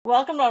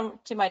Welcome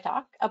to my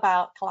talk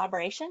about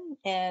collaboration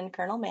in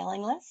kernel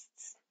mailing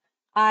lists.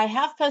 I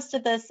have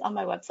posted this on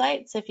my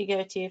website, so if you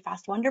go to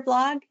Fast Wonder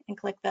blog and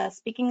click the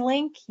speaking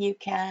link, you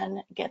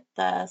can get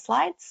the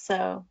slides,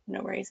 so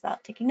no worries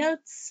about taking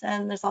notes,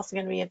 and there's also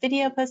going to be a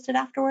video posted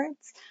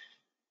afterwards.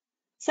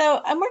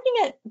 So I'm working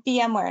at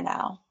VMware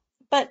now,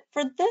 but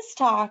for this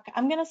talk,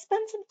 I'm going to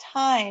spend some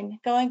time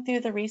going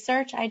through the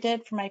research I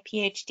did for my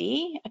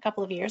PhD a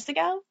couple of years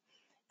ago.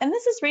 And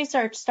this is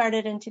research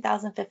started in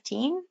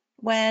 2015,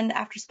 when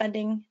after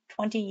spending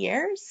 20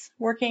 years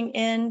working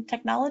in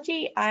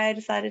technology, I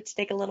decided to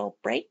take a little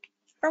break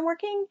from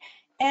working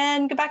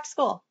and go back to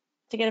school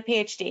to get a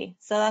PhD.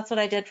 So that's what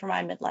I did for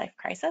my midlife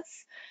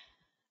crisis.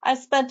 I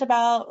spent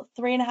about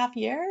 3.5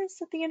 years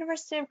at the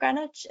University of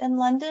Greenwich in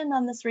London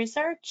on this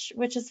research,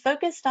 which is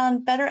focused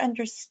on better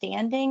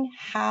understanding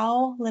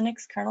how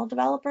Linux kernel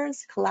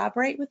developers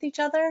collaborate with each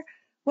other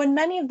when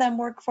many of them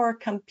work for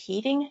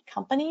competing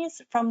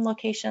companies from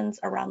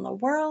locations around the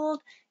world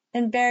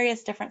in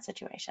various different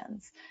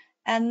situations.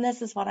 And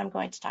this is what I'm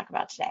going to talk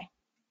about today.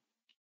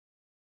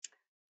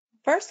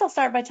 First, I'll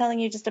start by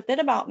telling you just a bit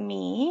about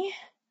me.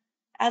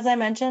 As I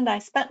mentioned, I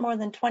spent more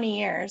than 20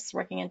 years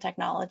working in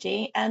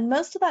technology, and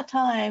most of that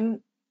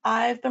time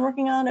I've been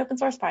working on open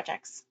source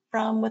projects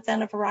from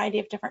within a variety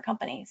of different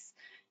companies.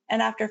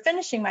 And after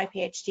finishing my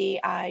PhD,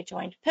 I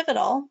joined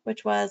Pivotal,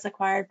 which was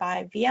acquired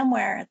by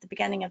VMware at the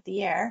beginning of the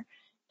year.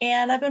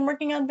 And I've been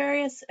working on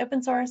various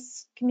open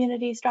source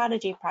community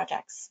strategy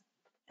projects.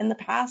 In the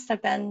past,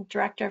 I've been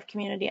director of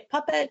community at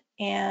Puppet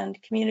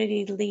and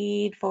community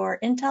lead for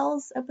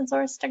Intel's Open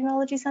Source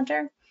Technology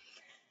Center.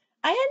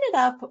 I ended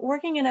up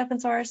working in open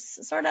source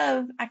sort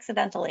of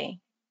accidentally.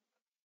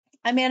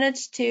 I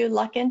managed to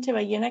luck into a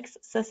Unix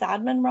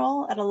sysadmin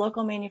role at a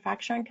local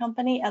manufacturing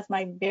company as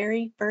my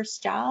very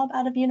first job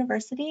out of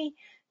university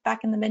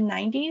back in the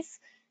mid-90s.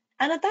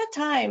 And at that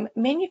time,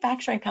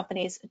 manufacturing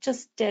companies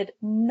just did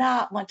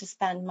not want to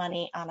spend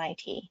money on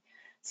IT.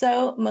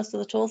 So most of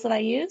the tools that I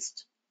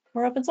used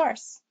were open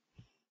source.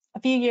 A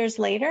few years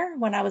later,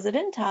 when I was at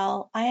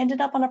Intel, I ended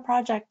up on a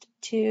project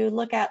to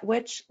look at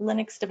which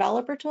Linux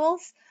developer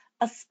tools,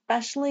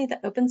 especially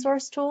the open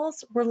source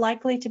tools, were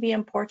likely to be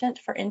important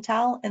for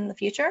Intel in the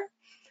future.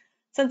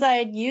 Since I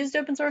had used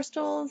open source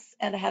tools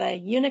and I had a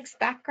Unix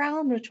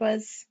background, which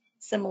was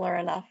similar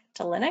enough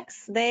to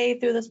Linux, they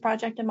threw this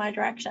project in my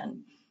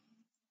direction.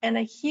 And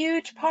a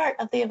huge part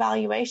of the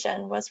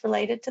evaluation was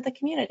related to the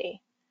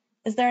community.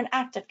 Is there an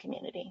active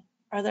community?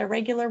 Are there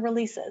regular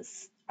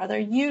releases? Are there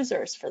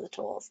users for the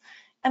tools?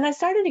 And I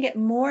started to get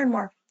more and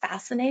more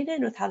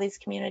fascinated with how these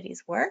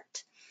communities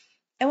worked.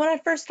 And when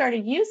I first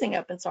started using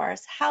open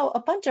source, how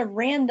a bunch of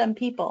random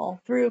people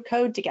threw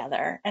code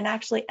together and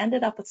actually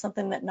ended up with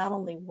something that not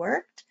only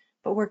worked,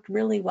 but worked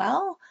really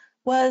well,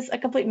 was a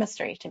complete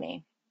mystery to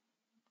me.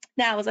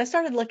 Now, as I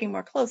started looking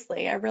more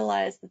closely, I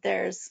realized that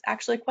there's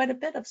actually quite a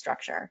bit of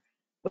structure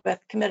with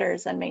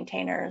committers and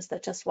maintainers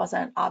that just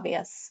wasn't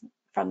obvious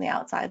from the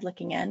outside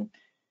looking in.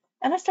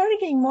 And I started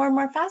getting more and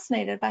more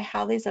fascinated by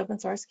how these open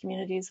source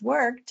communities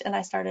worked. And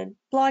I started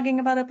blogging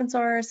about open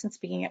source and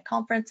speaking at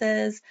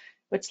conferences,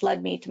 which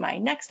led me to my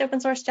next open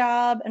source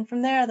job. And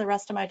from there, the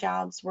rest of my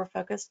jobs were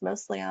focused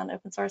mostly on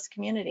open source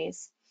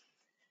communities.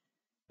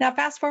 Now,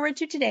 fast forward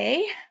to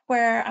today,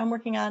 where I'm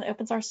working on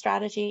open source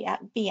strategy at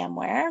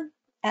VMware.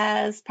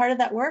 As part of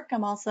that work,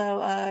 I'm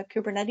also a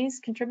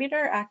Kubernetes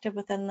contributor active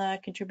within the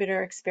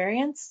contributor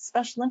experience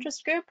special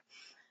interest group.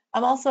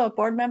 I'm also a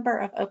board member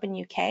of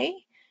OpenUK,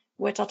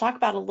 which I'll talk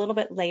about a little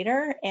bit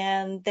later,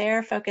 and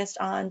they're focused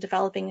on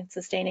developing and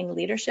sustaining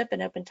leadership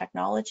in open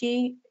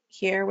technology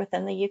here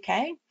within the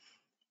UK.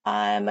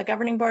 I'm a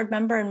governing board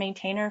member and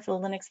maintainer for the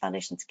Linux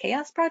Foundation's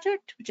Chaos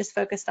project, which is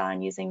focused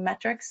on using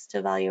metrics to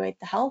evaluate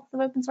the health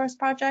of open source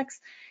projects.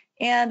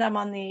 And I'm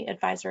on the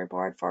advisory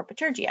board for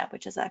Paturgia,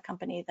 which is a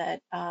company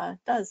that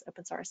does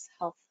open source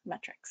health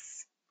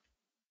metrics.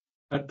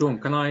 Dawn,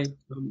 can I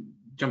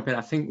jump in?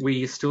 I think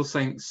we still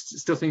seeing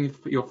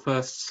your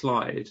first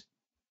slide.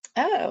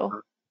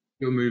 Oh.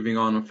 You're moving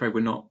on. I'm afraid we're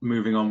not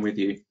moving on with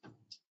you.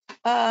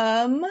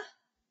 Yeah,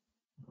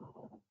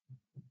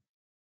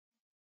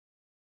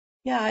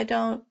 I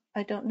don't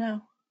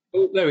know.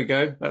 Oh, there we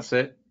go. That's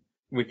it.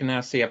 We can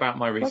now see about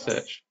my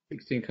research.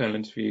 16 kernel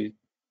interviews.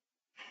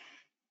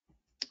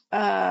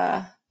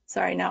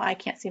 Sorry, now I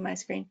can't see my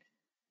screen.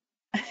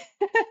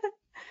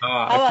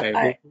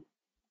 Okay.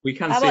 We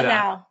can see that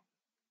now.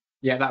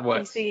 Yeah, that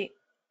works. You see?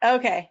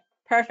 Okay,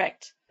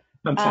 perfect.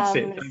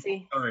 Fantastic.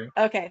 Sorry.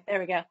 Okay, there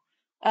we go.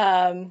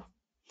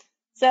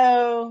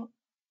 So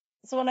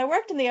when I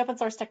worked in the Open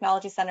Source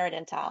Technology Center at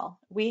Intel,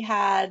 we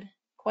had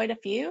quite a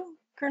few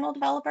kernel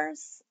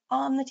developers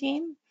on the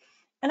team.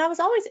 And I was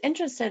always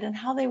interested in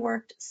how they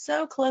worked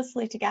so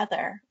closely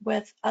together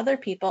with other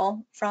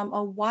people from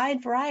a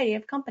wide variety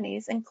of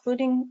companies,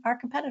 including our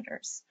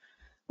competitors.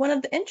 One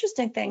of the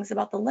interesting things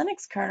about the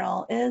Linux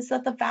kernel is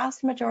that the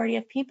vast majority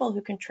of people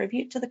who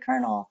contribute to the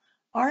kernel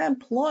are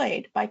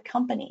employed by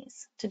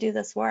companies to do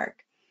this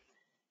work.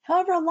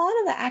 However, a lot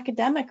of the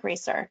academic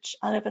research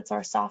on open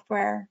source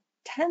software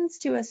tends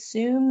to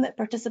assume that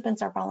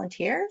participants are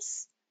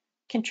volunteers,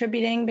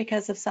 contributing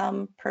because of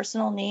some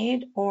personal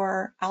need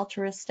or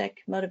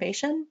altruistic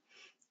motivation.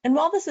 And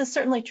while this is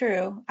certainly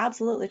true,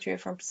 absolutely true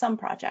for some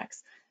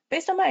projects,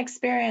 based on my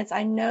experience,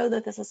 I know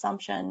that this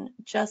assumption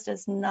just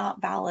is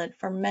not valid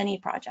for many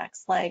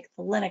projects like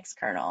the Linux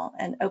kernel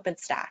and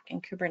OpenStack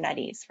and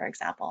Kubernetes, for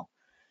example.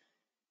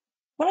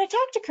 When I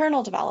talk to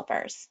kernel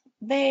developers,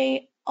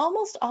 they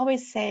almost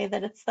always say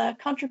that it's the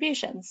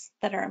contributions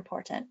that are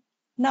important,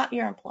 not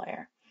your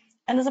employer.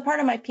 And as a part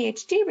of my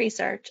PhD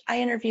research, I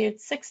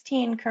interviewed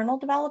 16 kernel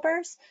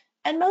developers,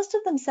 and most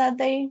of them said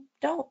they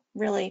don't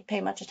really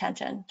pay much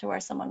attention to where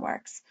someone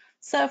works.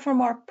 So from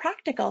a more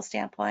practical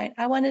standpoint,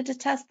 I wanted to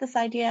test this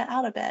idea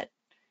out a bit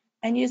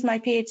and use my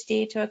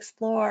PhD to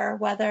explore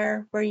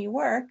whether where you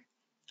work,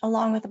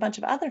 along with a bunch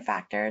of other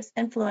factors,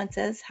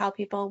 influences how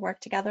people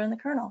work together in the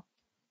kernel.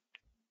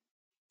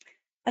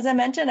 As I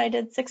mentioned, I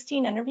did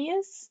 16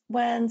 interviews.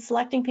 When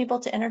selecting people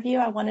to interview,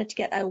 I wanted to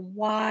get a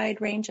wide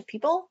range of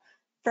people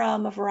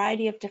from a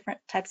variety of different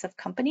types of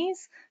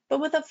companies, but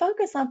with a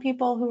focus on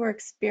people who were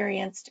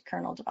experienced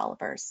kernel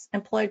developers,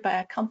 employed by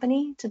a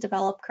company to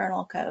develop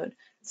kernel code.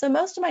 So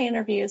most of my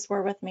interviews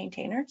were with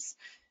maintainers.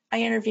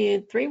 I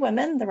interviewed 3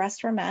 women, the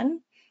rest were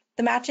men.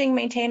 The matching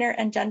maintainer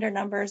and gender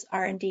numbers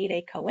are indeed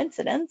a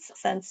coincidence,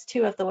 since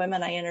 2 of the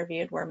women I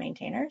interviewed were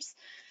maintainers.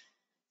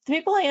 The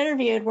people I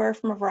interviewed were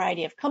from a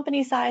variety of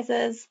company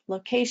sizes,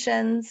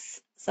 locations.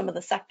 Some of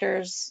the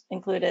sectors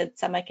included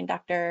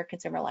semiconductor,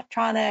 consumer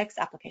electronics,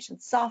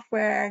 application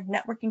software,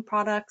 networking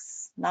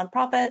products,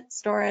 nonprofit,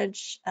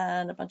 storage,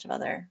 and a bunch of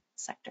other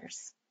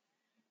sectors.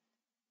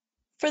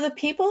 For the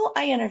people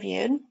I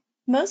interviewed,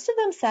 most of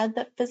them said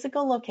that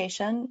physical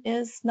location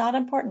is not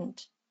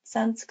important,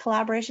 since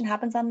collaboration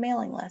happens on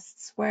mailing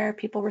lists where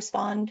people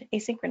respond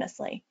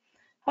asynchronously.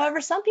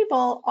 However, some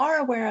people are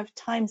aware of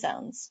time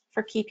zones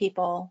for key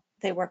people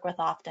they work with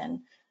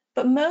often,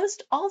 but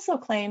most also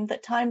claim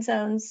that time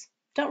zones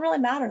don't really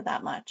matter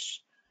that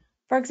much.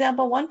 For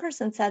example, one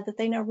person said that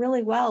they know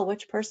really well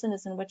which person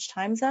is in which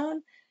time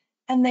zone,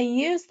 and they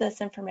use this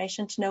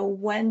information to know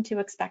when to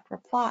expect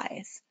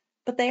replies.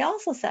 But they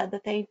also said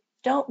that they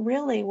don't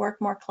really work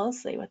more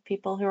closely with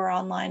people who are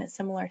online at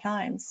similar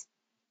times.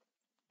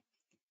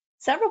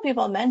 Several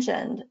people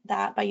mentioned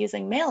that by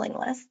using mailing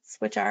lists,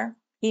 which are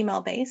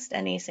email-based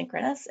and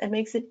asynchronous, it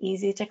makes it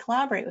easy to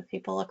collaborate with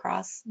people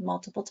across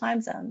multiple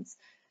time zones.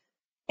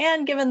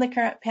 And given the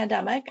current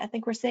pandemic, I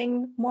think we're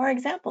seeing more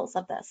examples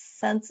of this,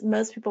 since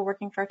most people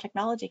working for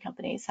technology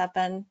companies have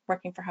been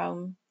working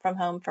from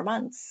home for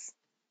months.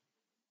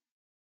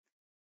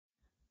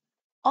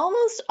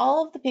 Almost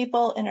all of the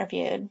people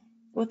interviewed,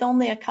 with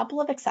only a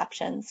couple of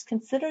exceptions,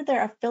 considered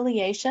their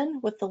affiliation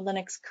with the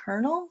Linux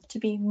kernel to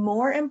be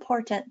more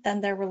important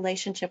than their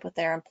relationship with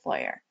their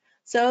employer.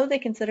 So they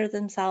consider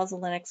themselves a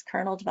Linux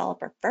kernel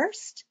developer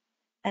first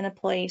and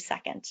employee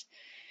second.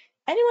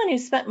 Anyone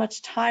who's spent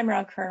much time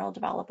around kernel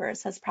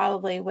developers has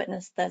probably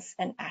witnessed this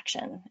in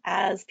action,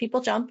 as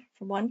people jump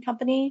from one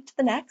company to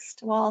the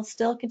next while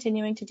still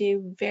continuing to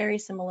do very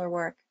similar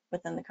work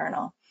within the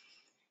kernel.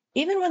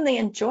 Even when they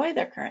enjoy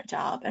their current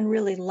job and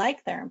really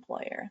like their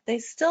employer, they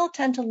still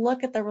tend to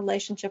look at the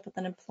relationship with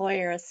an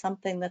employer as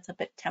something that's a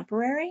bit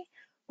temporary,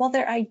 while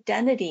their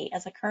identity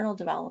as a kernel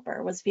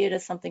developer was viewed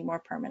as something more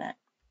permanent.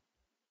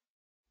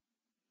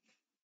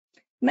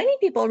 Many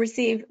people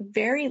receive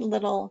very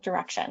little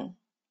direction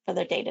for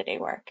their day-to-day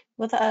work,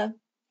 with a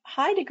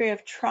high degree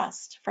of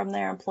trust from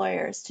their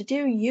employers to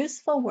do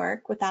useful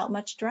work without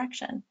much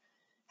direction.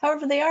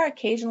 However, they are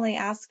occasionally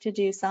asked to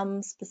do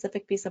some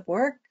specific piece of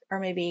work or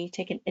maybe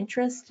take an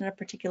interest in a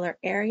particular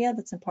area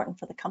that's important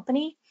for the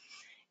company.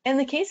 In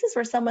the cases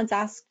where someone's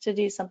asked to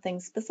do something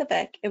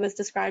specific, it was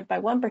described by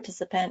one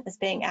participant as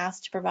being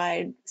asked to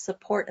provide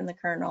support in the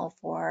kernel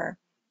for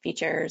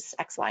features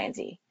X, Y, and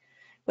Z,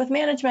 with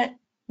management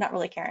not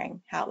really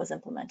caring how it was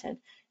implemented.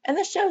 And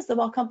this shows that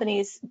while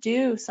companies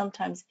do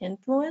sometimes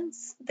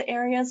influence the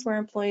areas where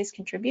employees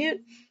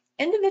contribute,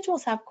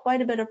 individuals have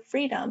quite a bit of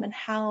freedom in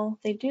how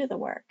they do the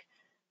work.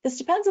 This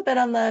depends a bit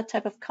on the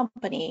type of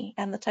company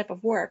and the type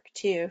of work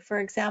too. For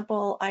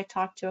example, I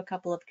talked to a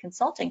couple of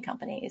consulting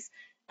companies,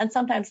 and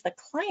sometimes the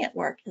client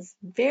work is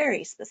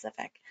very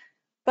specific,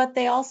 but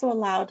they also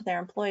allowed their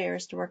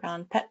employers to work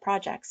on pet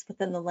projects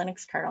within the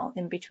Linux kernel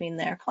in between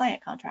their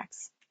client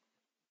contracts.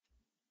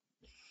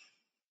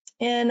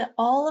 In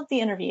all of the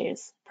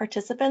interviews,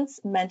 participants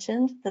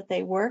mentioned that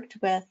there were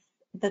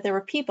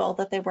people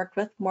that they worked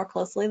with more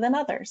closely than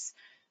others,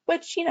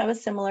 which,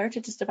 is similar to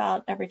just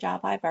about every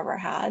job I've ever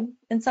had.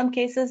 In some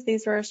cases,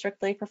 these were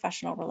strictly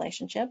professional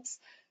relationships,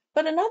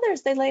 but in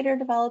others, they later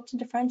developed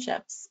into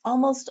friendships.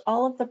 Almost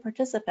all of the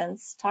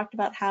participants talked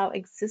about how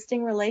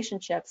existing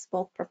relationships,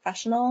 both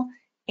professional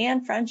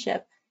and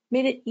friendship,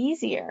 made it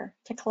easier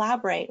to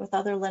collaborate with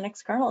other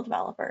Linux kernel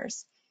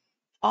developers.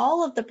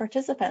 All of the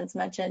participants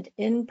mentioned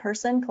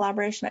in-person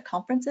collaboration at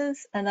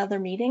conferences and other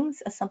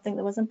meetings as something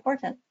that was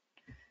important.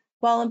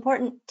 While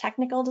important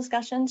technical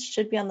discussions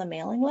should be on the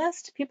mailing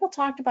list, people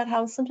talked about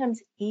how it's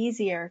sometimes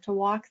easier to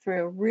walk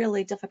through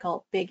really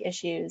difficult big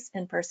issues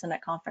in person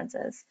at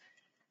conferences.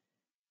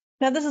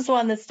 Now, this is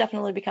one that's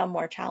definitely become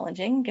more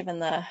challenging given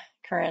the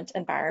current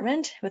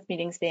environment, with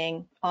meetings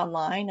being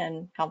online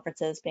and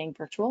conferences being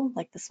virtual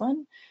like this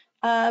one,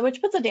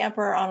 which puts a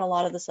damper on a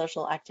lot of the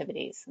social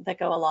activities that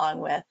go along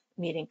with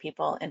meeting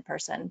people in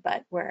person.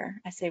 But we're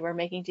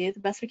making do the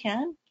best we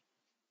can.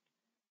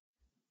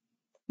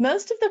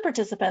 Most of the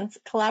participants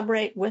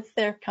collaborate with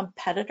their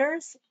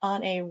competitors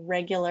on a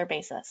regular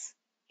basis.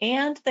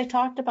 And they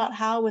talked about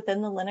how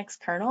within the Linux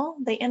kernel,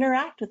 they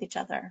interact with each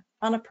other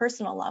on a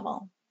personal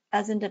level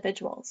as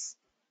individuals.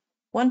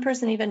 One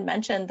person even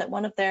mentioned that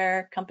one of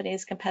their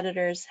company's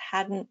competitors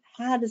hadn't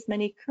had as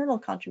many kernel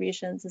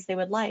contributions as they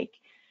would like.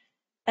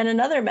 And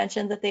another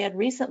mentioned that they had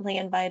recently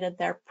invited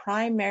their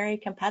primary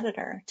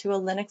competitor to a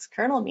Linux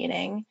kernel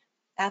meeting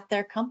at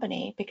their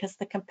company because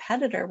the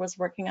competitor was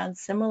working on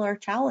similar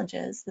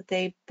challenges that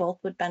they both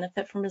would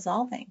benefit from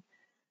resolving.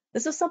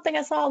 This was something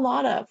I saw a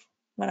lot of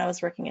when I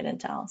was working at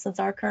Intel, since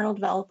our kernel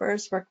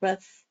developers work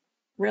with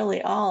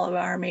really all of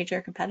our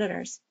major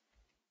competitors.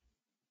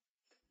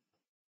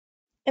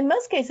 In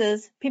most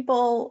cases,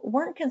 people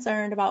weren't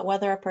concerned about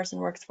whether a person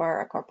works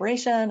for a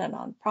corporation, a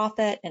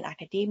nonprofit, in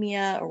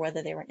academia, or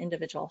whether they were an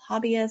individual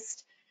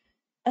hobbyist.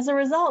 As a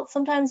result,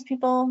 sometimes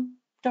people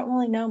don't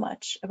really know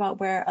much about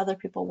where other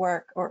people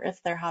work or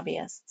if they're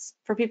hobbyists.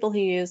 For people who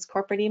use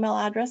corporate email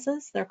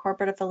addresses, their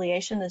corporate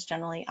affiliation is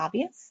generally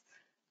obvious,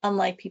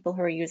 unlike people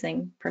who are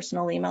using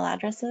personal email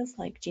addresses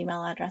like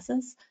Gmail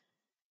addresses.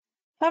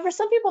 However,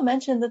 some people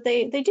mentioned that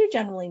they do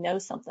generally know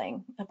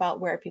something about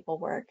where people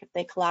work if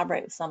they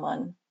collaborate with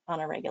someone on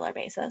a regular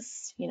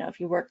basis. You know, if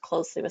you work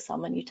closely with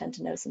someone, you tend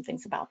to know some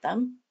things about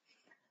them.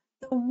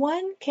 The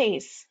one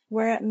case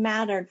where it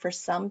mattered for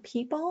some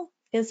people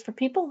is for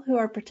people who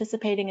are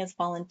participating as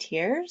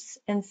volunteers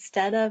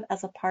instead of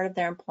as a part of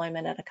their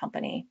employment at a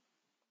company.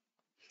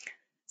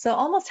 So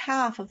almost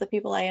half of the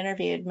people I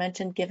interviewed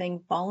mentioned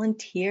giving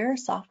volunteer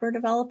software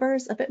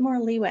developers a bit more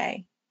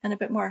leeway and a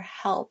bit more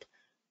help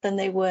than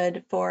they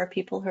would for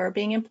people who are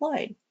being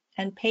employed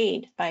and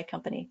paid by a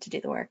company to do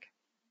the work.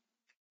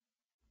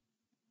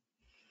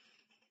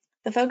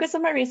 The focus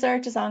of my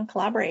research is on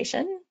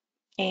collaboration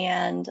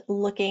and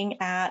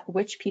looking at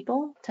which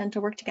people tend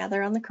to work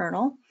together on the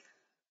kernel.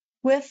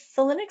 With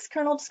the Linux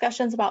kernel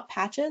discussions about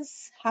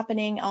patches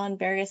happening on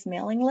various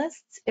mailing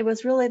lists, it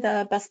was really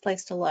the best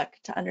place to look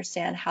to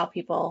understand how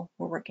people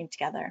were working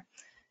together.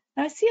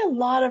 Now, I see a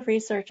lot of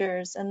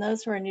researchers and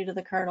those who are new to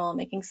the kernel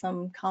making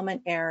some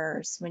common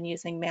errors when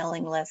using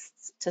mailing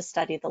lists to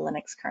study the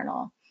Linux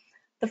kernel.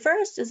 The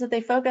first is that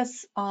they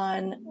focus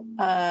on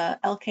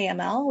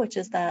LKML, which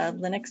is the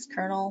Linux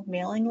kernel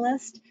mailing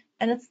list,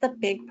 and it's the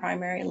big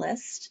primary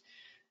list.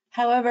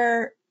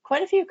 However,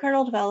 quite a few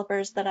kernel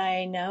developers that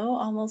I know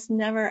almost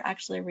never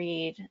actually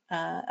read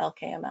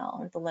LKML,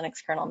 or the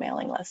Linux kernel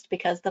mailing list,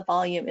 because the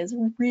volume is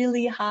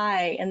really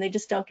high and they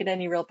just don't get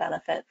any real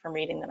benefit from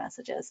reading the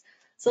messages.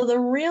 So the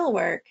real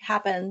work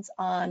happens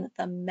on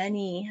the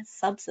many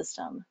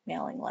subsystem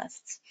mailing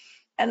lists.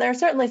 And there are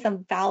certainly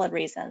some valid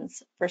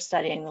reasons for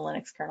studying the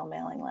Linux kernel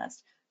mailing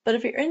list. But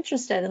if you're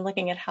interested in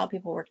looking at how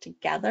people work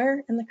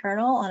together in the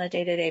kernel on a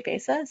day-to-day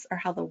basis, or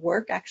how the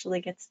work actually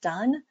gets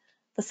done,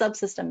 the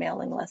subsystem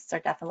mailing lists are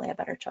definitely a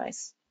better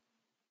choice.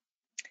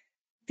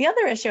 The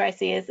other issue I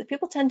see is that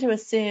people tend to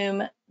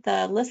assume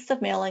the lists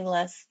of mailing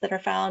lists that are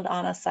found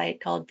on a site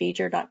called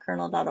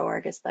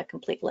vger.kernel.org is the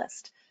complete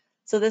list.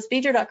 So this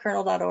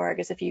vger.kernel.org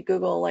is, if you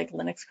Google like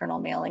Linux kernel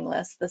mailing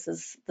list, this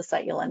is the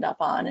site you'll end up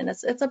on, and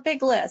it's a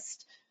big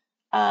list.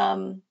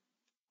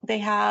 They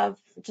have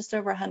just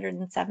over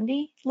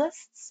 170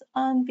 lists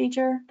on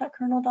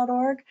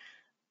vger.kernel.org.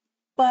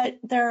 But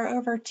there are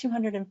over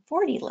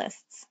 240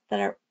 lists that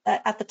are,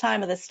 at the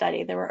time of this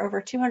study, there were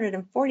over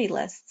 240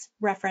 lists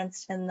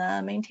referenced in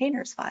the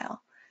maintainers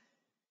file.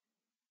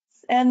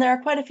 And there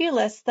are quite a few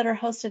lists that are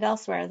hosted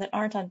elsewhere that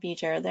aren't on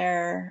vger.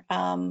 They're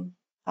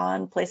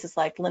on places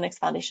like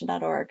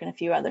linuxfoundation.org and a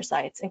few other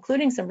sites,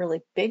 including some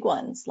really big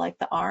ones like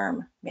the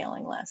ARM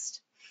mailing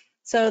list.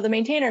 So the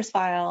maintainers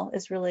file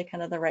is really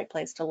kind of the right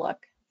place to look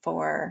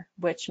for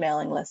which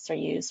mailing lists are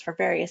used for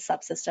various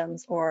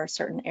subsystems or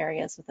certain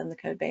areas within the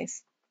code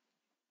base.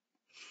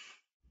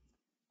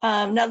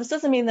 Now, this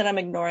doesn't mean that I'm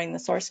ignoring the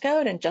source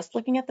code and just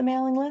looking at the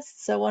mailing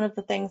list. So one of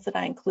the things that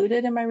I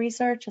included in my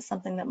research is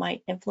something that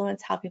might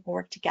influence how people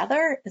work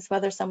together is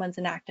whether someone's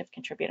an active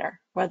contributor,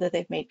 whether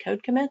they've made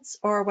code commits,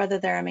 or whether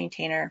they're a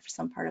maintainer for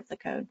some part of the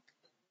code.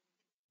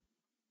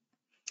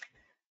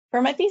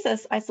 For my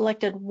thesis, I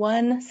selected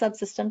one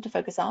subsystem to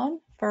focus on.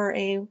 For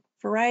a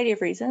variety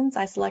of reasons,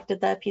 I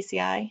selected the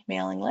PCI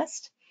mailing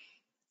list.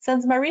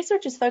 Since my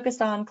research is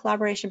focused on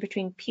collaboration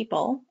between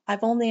people,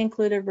 I've only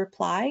included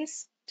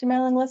replies to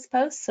mailing list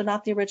posts, so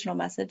not the original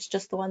message,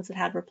 just the ones that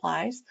had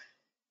replies.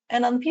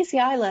 And on the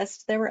PCI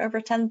list, there were over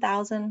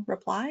 10,000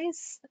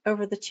 replies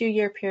over the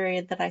 2-year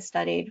period that I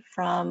studied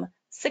from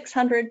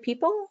 600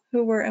 people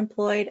who were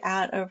employed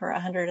at over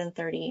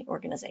 130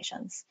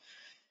 organizations.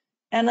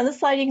 And on this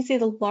slide, you can see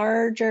the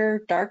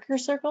larger, darker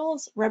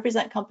circles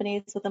represent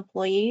companies with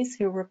employees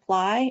who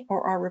reply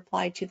or are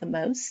replied to the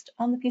most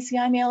on the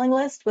PCI mailing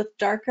list, with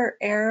darker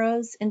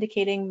arrows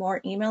indicating more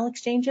email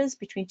exchanges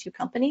between two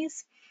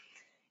companies.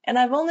 And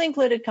I've only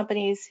included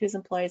companies whose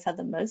employees had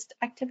the most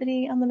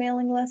activity on the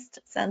mailing list,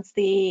 since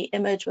the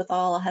image with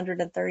all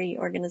 130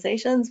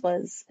 organizations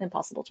was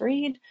impossible to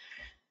read.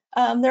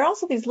 There are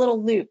also these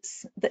little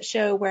loops that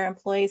show where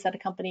employees at a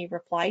company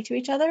reply to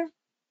each other.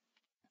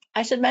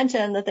 I should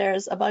mention that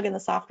there's a bug in the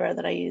software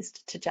that I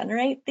used to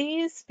generate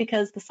these,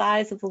 because the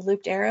size of the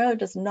looped arrow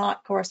does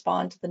not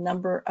correspond to the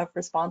number of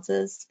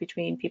responses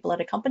between people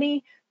at a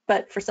company,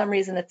 but for some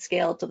reason it's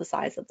scaled to the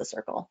size of the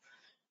circle.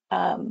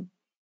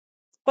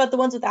 But the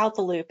ones without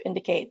the loop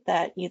indicate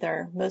that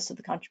either most of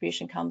the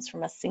contribution comes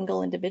from a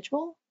single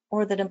individual,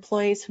 or that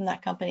employees from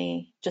that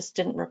company just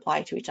didn't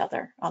reply to each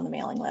other on the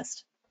mailing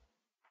list.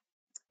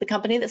 The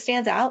company that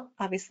stands out,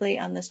 obviously,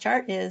 on this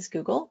chart is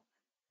Google.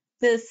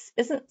 This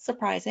isn't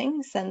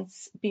surprising,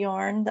 since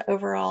Bjorn, the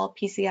overall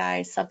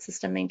PCI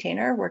subsystem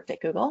maintainer, worked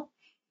at Google.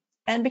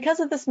 And because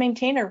of this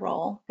maintainer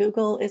role,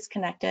 Google is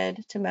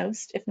connected to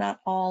most, if not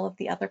all, of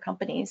the other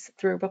companies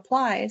through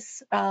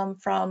replies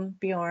from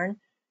Bjorn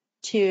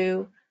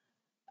to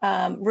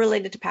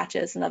related to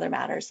patches and other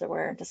matters that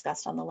were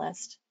discussed on the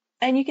list.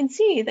 And you can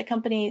see the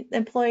company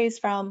employees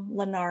from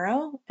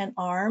Linaro and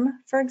ARM,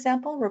 for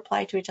example,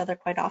 reply to each other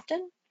quite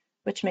often,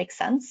 which makes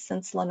sense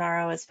since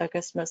Linaro is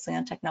focused mostly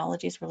on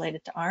technologies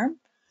related to ARM.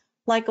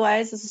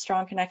 Likewise, there's a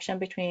strong connection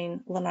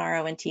between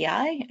Linaro and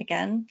TI,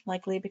 again,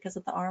 likely because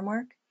of the ARM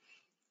work.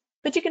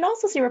 But you can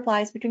also see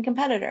replies between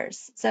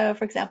competitors. So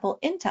for example,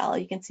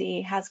 Intel, you can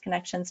see, has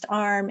connections to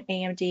ARM,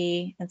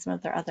 AMD, and some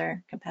of their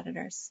other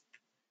competitors.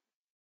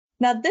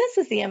 Now this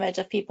is the image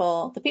of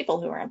the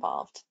people who are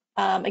involved.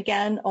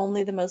 Again,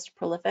 only the most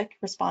prolific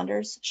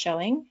responders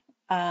showing.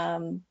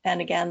 And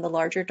again, the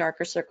larger,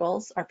 darker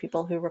circles are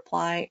people who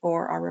reply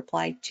or are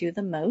replied to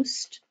the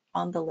most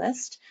on the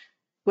list,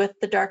 with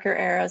the darker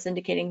arrows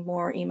indicating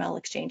more email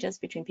exchanges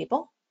between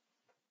people.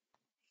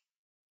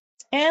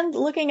 And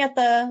looking at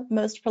the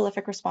most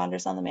prolific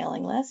responders on the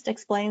mailing list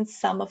explains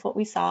some of what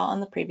we saw on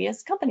the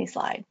previous company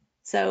slide.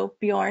 So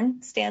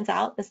Bjorn stands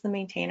out as the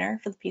maintainer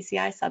for the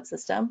PCI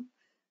subsystem.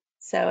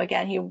 So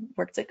again, he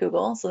works at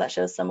Google, so that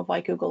shows some of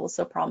why Google was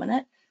so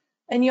prominent.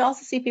 And you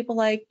also see people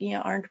like,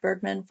 Arnd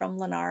Bergman from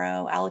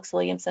Linaro, Alex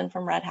Williamson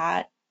from Red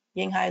Hat,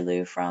 Yinghai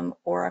Liu from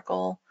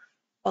Oracle,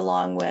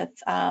 along with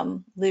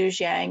Liu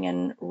Jiang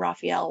and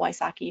Rafael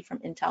Wysocki from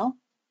Intel.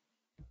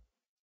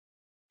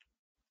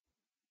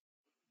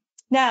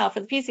 Now, for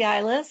the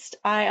PCI list,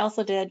 I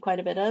also did quite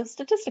a bit of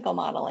statistical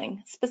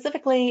modeling,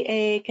 specifically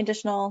a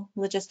conditional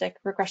logistic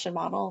regression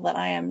model that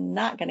I am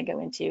not going to go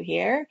into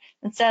here.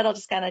 Instead, I'll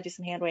just kind of do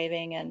some hand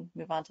waving and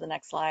move on to the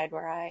next slide,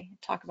 where I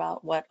talk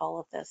about what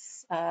all of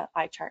this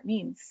eye chart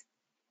means.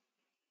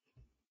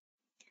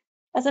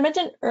 As I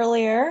mentioned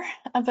earlier,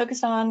 I'm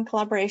focused on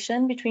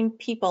collaboration between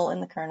people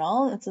in the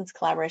kernel, and since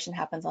collaboration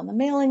happens on the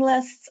mailing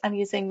lists, I'm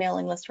using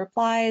mailing list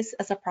replies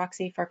as a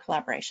proxy for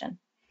collaboration.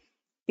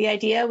 The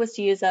idea was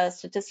to use a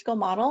statistical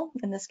model,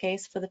 in this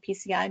case for the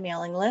PCI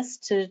mailing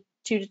list, to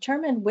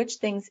determine which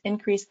things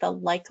increase the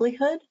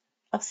likelihood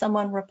of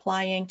someone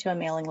replying to a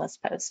mailing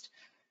list post.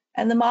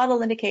 And the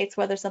model indicates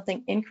whether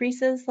something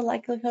increases the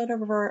likelihood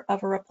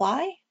of a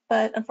reply,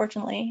 but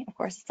unfortunately, of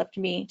course, it's up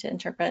to me to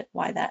interpret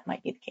why that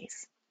might be the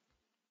case.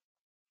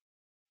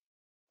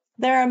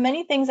 There are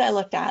many things I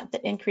looked at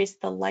that increase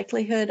the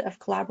likelihood of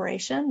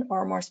collaboration,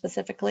 or more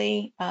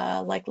specifically,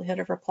 likelihood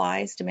of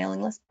replies to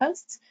mailing list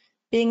posts.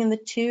 Being in the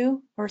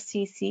to or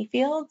CC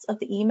fields of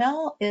the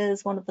email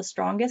is one of the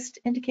strongest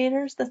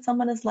indicators that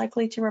someone is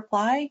likely to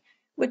reply,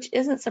 which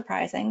isn't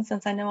surprising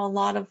since I know a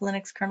lot of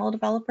Linux kernel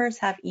developers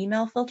have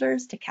email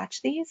filters to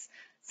catch these,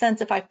 since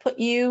if I put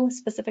you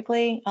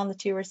specifically on the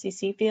to or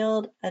CC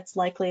field, it's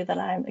likely that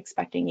I'm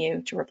expecting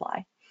you to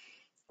reply,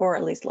 or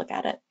at least look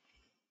at it.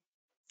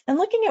 And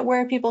looking at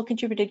where people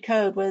contributed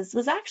code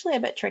was actually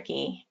a bit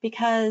tricky,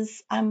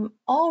 because I'm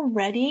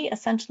already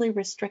essentially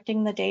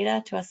restricting the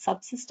data to a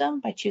subsystem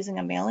by choosing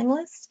a mailing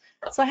list.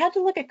 So I had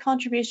to look at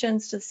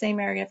contributions to the same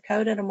area of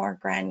code at a more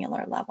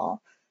granular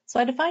level. So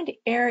I defined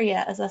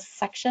area as a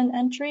section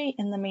entry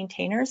in the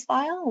maintainers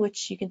file,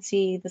 which you can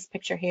see this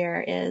picture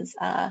here is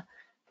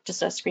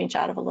just a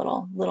screenshot of a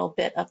little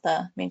bit of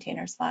the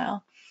maintainers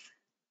file.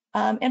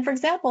 And for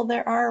example,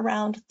 there are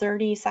around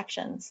 30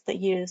 sections that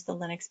use the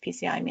Linux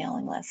PCI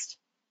mailing list.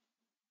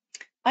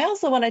 I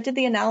also, when I did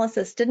the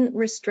analysis, didn't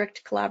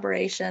restrict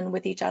collaboration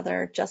with each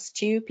other just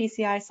to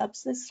PCI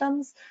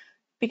subsystems,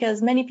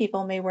 because many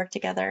people may work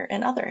together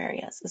in other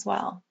areas as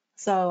well.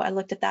 So I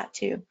looked at that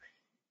too.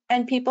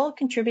 And people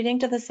contributing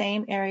to the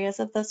same areas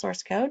of the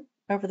source code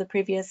over the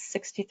previous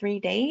 63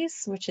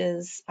 days, which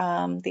is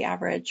the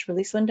average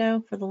release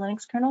window for the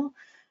Linux kernel,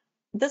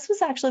 this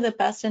was actually the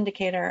best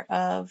indicator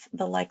of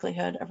the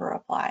likelihood of a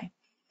reply,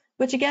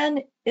 which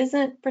again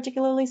isn't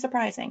particularly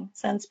surprising,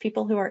 since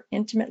people who are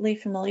intimately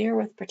familiar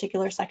with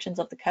particular sections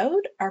of the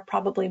code are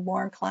probably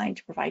more inclined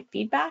to provide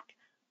feedback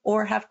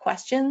or have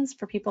questions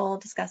for people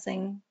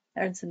discussing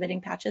or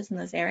submitting patches in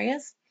those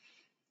areas.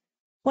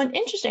 One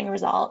interesting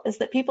result is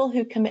that people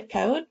who commit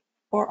code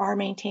or are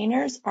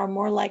maintainers are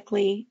more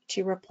likely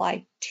to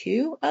reply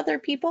to other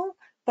people,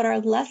 but are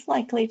less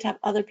likely to have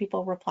other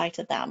people reply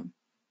to them.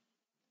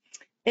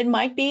 It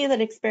might be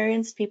that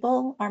experienced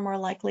people are more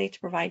likely to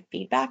provide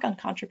feedback on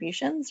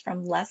contributions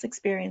from less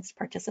experienced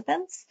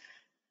participants.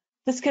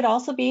 This could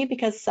also be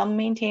because some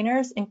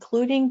maintainers,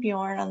 including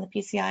Bjorn on the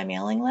PCI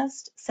mailing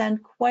list,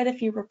 send quite a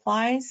few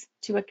replies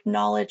to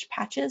acknowledge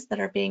patches that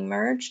are being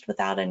merged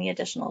without any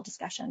additional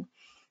discussion.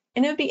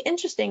 And it would be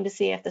interesting to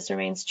see if this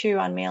remains true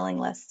on mailing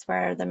lists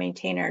where the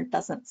maintainer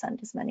doesn't send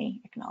as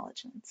many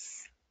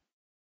acknowledgements.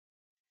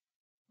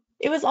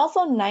 It was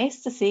also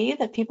nice to see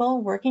that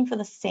people working for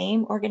the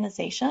same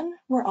organization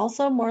were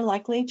also more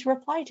likely to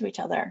reply to each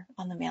other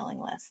on the mailing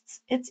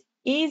lists. It's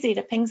easy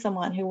to ping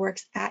someone who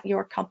works at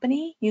your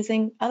company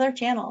using other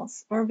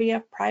channels or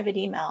via private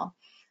email.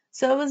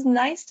 So it was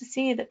nice to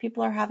see that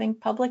people are having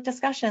public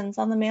discussions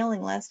on the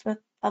mailing list with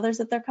others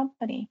at their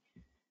company.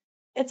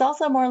 It's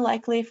also more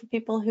likely for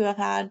people who have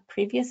had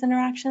previous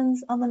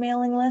interactions on the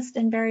mailing list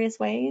in various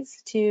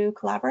ways to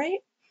collaborate,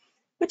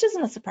 which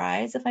isn't a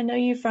surprise. If I know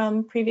you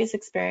from previous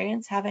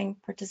experience, having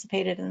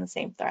participated in the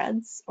same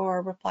threads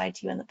or replied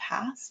to you in the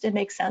past, it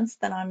makes sense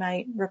that I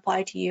might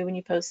reply to you when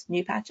you post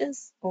new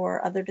patches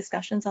or other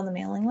discussions on the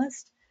mailing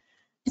list.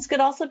 This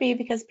could also be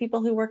because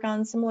people who work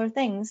on similar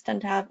things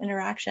tend to have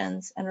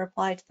interactions and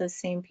reply to those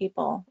same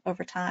people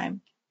over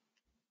time.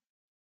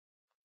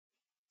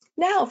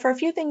 Now, for a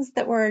few things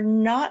that were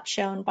not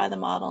shown by the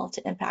model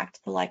to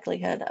impact the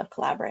likelihood of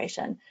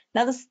collaboration.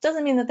 Now, this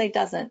doesn't mean that they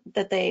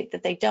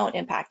don't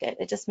impact it.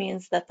 It just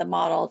means that the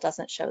model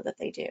doesn't show that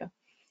they do.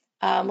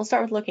 We'll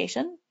start with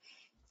location.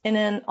 In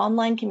an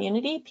online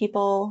community,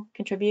 people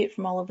contribute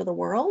from all over the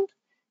world,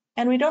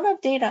 and we don't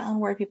have data on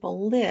where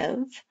people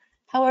live.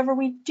 However,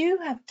 we do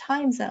have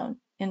time zone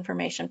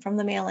information from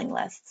the mailing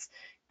lists.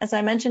 As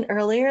I mentioned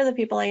earlier, the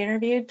people I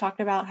interviewed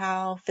talked about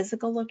how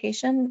physical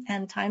location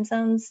and time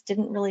zones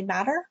didn't really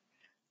matter.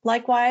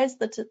 Likewise,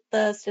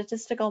 the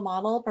statistical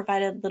model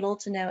provided little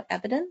to no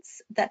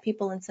evidence that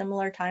people in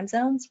similar time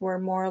zones were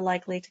more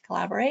likely to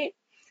collaborate.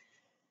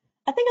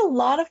 I think a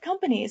lot of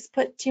companies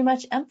put too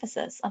much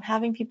emphasis on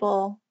having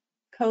people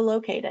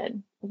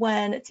co-located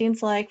when it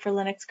seems like for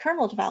Linux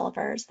kernel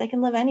developers, they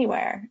can live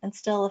anywhere and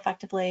still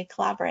effectively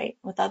collaborate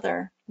with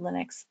other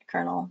Linux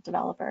kernel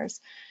developers.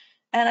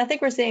 And I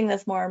think we're seeing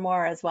this more and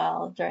more as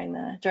well during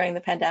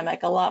the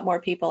pandemic. A lot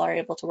more people are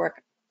able to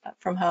work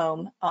from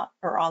home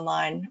or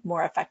online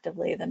more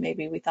effectively than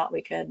maybe we thought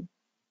we could.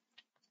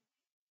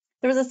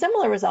 There was a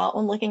similar result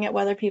when looking at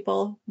whether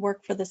people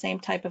work for the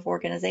same type of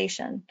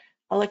organization.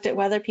 I looked at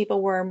whether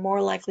people were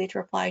more likely to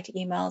reply to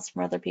emails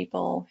from other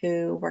people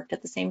who worked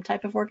at the same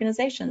type of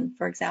organization.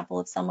 For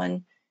example, if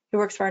someone who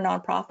works for a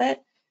nonprofit,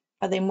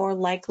 are they more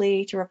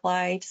likely to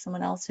reply to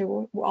someone else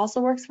who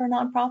also works for a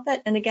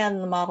nonprofit? And again,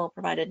 the model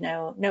provided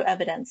no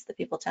evidence that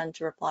people tend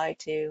to reply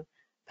to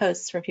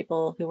posts from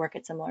people who work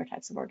at similar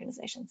types of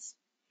organizations.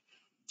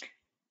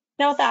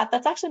 Now with that,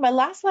 that's actually my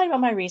last slide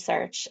about my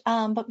research.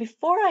 But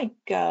before I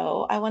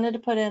go, I wanted to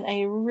put in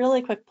a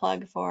really quick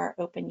plug for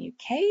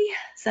OpenUK,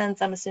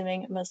 since I'm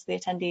assuming most of the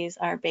attendees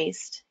are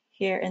based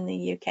here in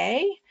the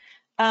UK.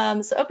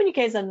 So OpenUK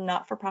is a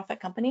not-for-profit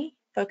company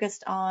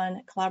focused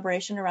on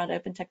collaboration around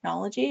open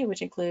technology,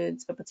 which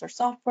includes open source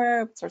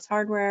software, open source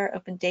hardware,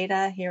 open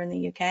data here in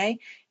the UK.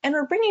 And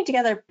we're bringing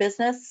together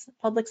business,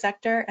 public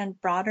sector, and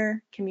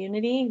broader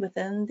community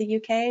within the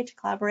UK to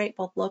collaborate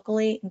both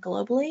locally and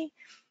globally.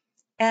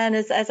 And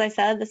as I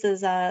said, this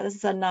is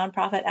a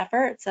nonprofit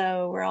effort,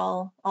 so we're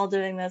all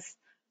doing this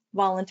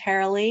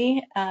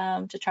voluntarily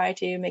to try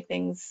to make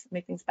things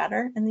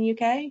better in the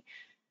UK.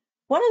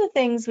 One of the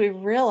things we've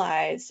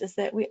realized is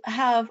that we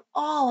have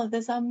all of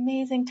this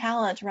amazing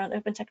talent around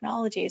open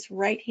technologies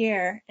right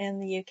here in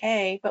the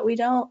UK, but we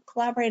don't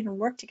collaborate and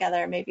work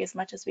together maybe as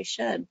much as we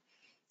should.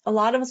 A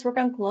lot of us work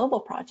on global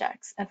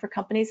projects and for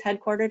companies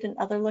headquartered in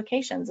other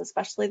locations,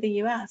 especially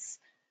the US.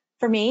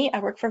 For me, I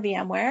work for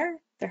VMware.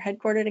 They're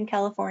headquartered in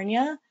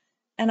California,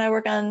 and I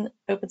work on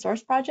open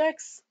source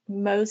projects.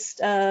 Most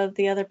of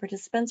the other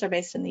participants are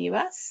based in the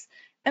US.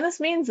 And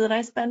this means that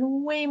I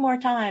spend way more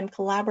time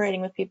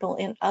collaborating with people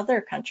in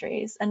other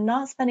countries and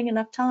not spending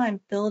enough time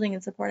building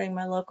and supporting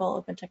my local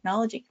open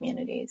technology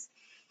communities.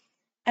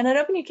 And at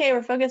OpenUK,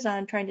 we're focused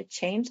on trying to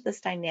change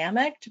this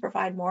dynamic to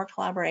provide more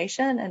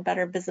collaboration and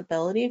better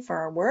visibility for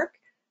our work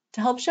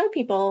to help show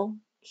people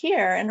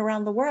here and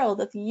around the world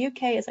that the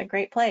UK is a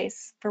great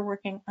place for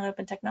working on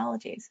open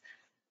technologies.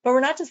 But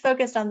we're not just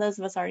focused on those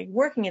of us already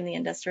working in the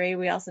industry.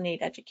 We also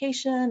need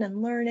education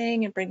and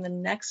learning and bring the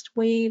next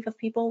wave of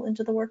people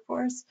into the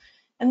workforce.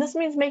 And this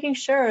means making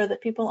sure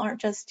that people aren't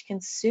just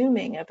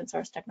consuming open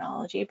source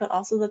technology, but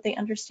also that they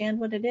understand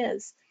what it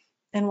is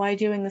and why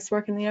doing this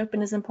work in the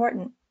open is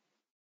important.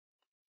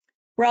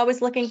 We're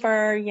always looking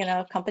for,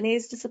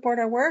 companies to support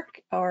our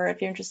work, or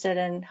if you're interested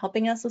in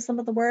helping us with some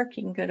of the work,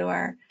 you can go to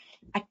our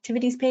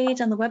activities page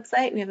on the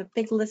website. We have a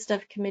big list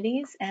of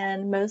committees,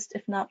 and most,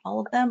 if not all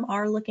of them,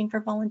 are looking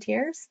for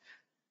volunteers.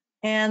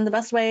 And the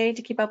best way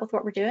to keep up with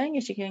what we're doing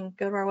is you can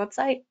go to our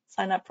website,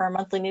 sign up for our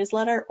monthly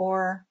newsletter,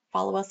 or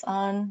follow us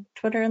on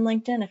Twitter and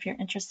LinkedIn if you're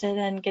interested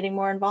in getting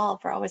more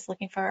involved. We're always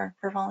looking for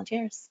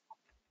volunteers.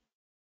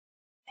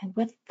 And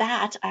with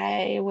that,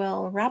 I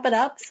will wrap it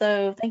up.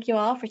 So thank you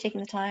all for taking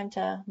the time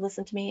to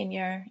listen to me in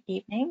your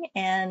evening.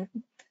 And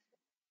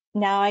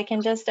now I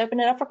can just open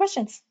it up for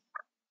questions.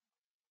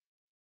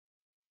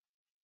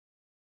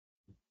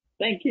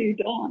 Thank you,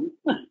 Dawn.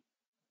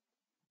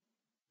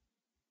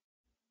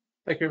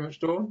 Thank you very much,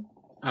 Dawn.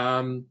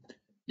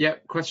 Yeah,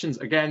 questions.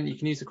 Again, you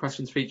can use the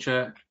questions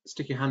feature,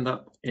 stick your hand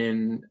up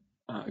in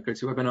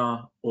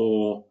GoToWebinar,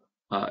 or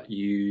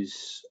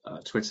use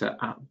Twitter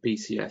at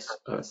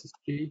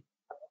BCSOSSG.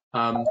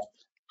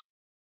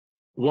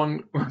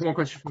 One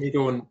question from me,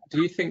 Dawn.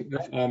 Do you think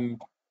that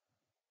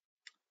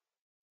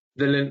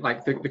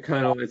the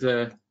kernel is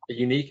a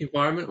unique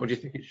environment, or do you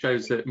think it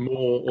shows that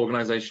more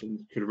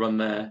organizations could run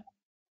their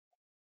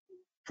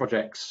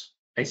projects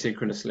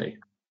asynchronously?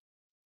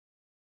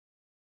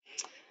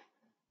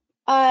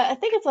 I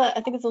think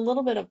it's a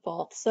little bit of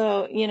both.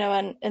 So, you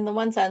know, in the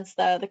one sense,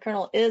 the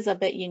kernel is a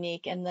bit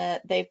unique in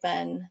that they've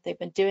been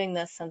doing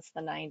this since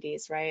the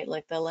 90s, right?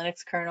 Like the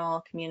Linux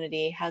kernel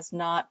community has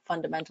not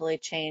fundamentally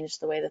changed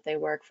the way that they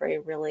work for a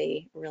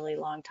really, really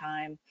long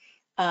time.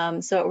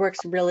 So it works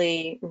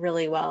really,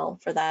 really well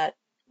for that.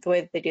 The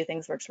way that they do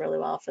things works really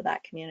well for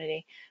that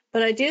community.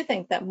 But I do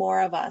think that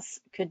more of us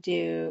could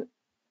do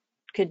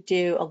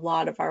a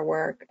lot of our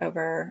work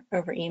over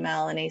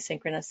email and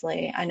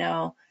asynchronously. I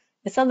know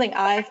it's something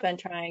I've been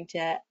trying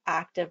to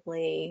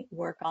actively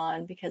work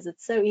on because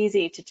it's so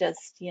easy to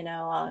just, you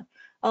know,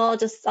 I'll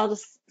just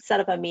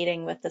set up a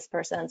meeting with this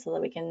person so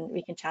that we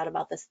can chat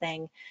about this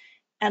thing.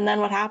 And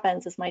then what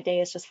happens is my day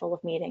is just full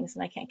of meetings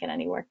and I can't get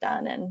any work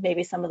done. And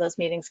maybe some of those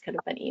meetings could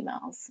have been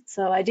emails.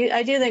 So I do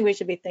think we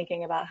should be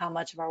thinking about how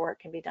much of our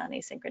work can be done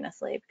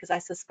asynchronously, because I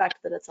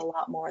suspect that it's a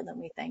lot more than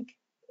we think.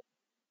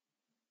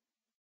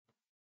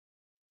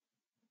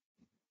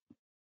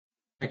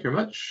 Thank you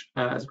very much.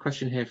 There's a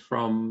question here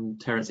from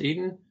Terence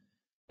Eden.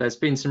 There's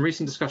been some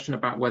recent discussion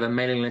about whether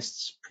mailing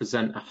lists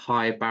present a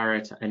high barrier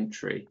to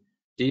entry.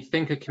 Do you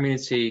think a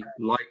community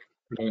like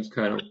Linux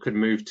Kernel could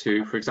move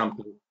to, for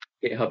example,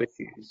 GitHub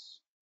issues?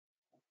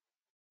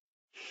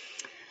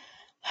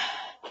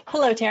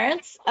 Hello,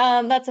 Terence.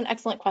 That's an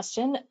excellent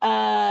question.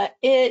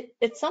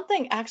 It's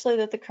something actually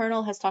that the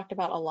kernel has talked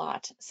about a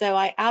lot. So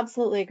I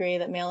absolutely agree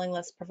that mailing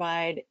lists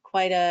provide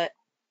quite a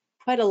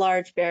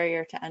large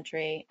barrier to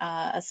entry,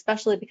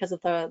 especially because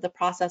of the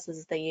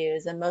processes they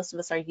use. And most of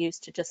us are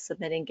used to just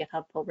submitting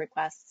GitHub pull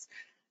requests.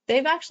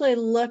 They've actually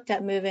looked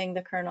at moving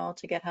the kernel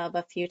to GitHub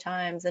a few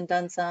times and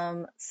done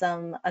some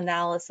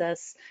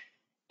analysis.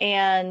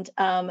 And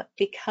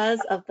because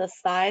of the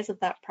size of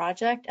that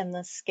project and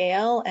the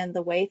scale and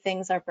the way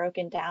things are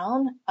broken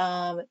down,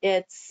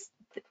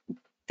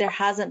 there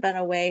hasn't been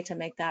a way to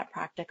make that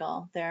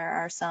practical. There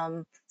are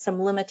some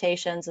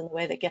limitations in the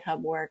way that GitHub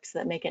works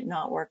that make it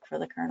not work for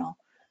the kernel.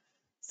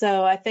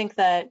 So I think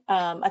that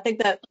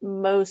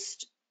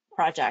most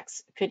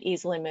projects could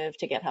easily move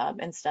to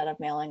GitHub instead of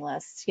mailing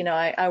lists. You know,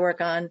 I work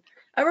on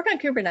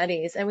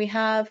Kubernetes, and we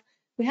have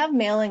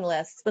mailing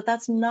lists, but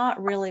that's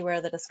not really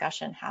where the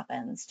discussion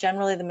happens.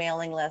 Generally, the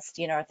mailing list,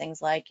 you know, are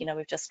things like, you know,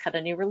 we've just cut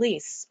a new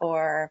release,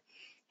 or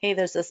hey,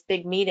 there's this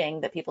big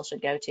meeting that people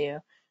should go to.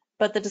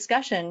 But the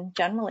discussion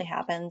generally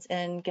happens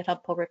in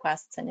GitHub pull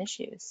requests and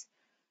issues.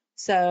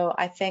 So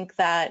I think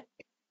that,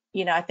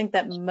 you know,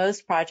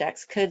 most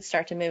projects could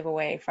start to move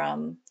away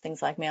from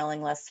things like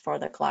mailing lists for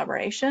the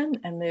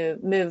collaboration and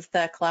move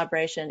the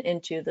collaboration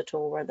into the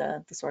tool where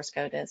the source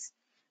code is.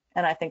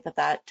 And I think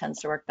that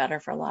tends to work better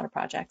for a lot of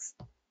projects.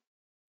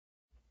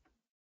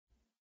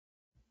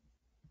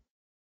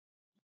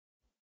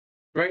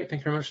 Great, thank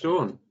you very much,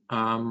 Dawn.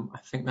 I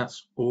think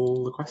that's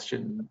all the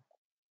questions.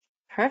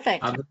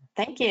 Perfect.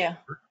 Thank you.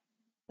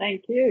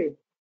 Thank you.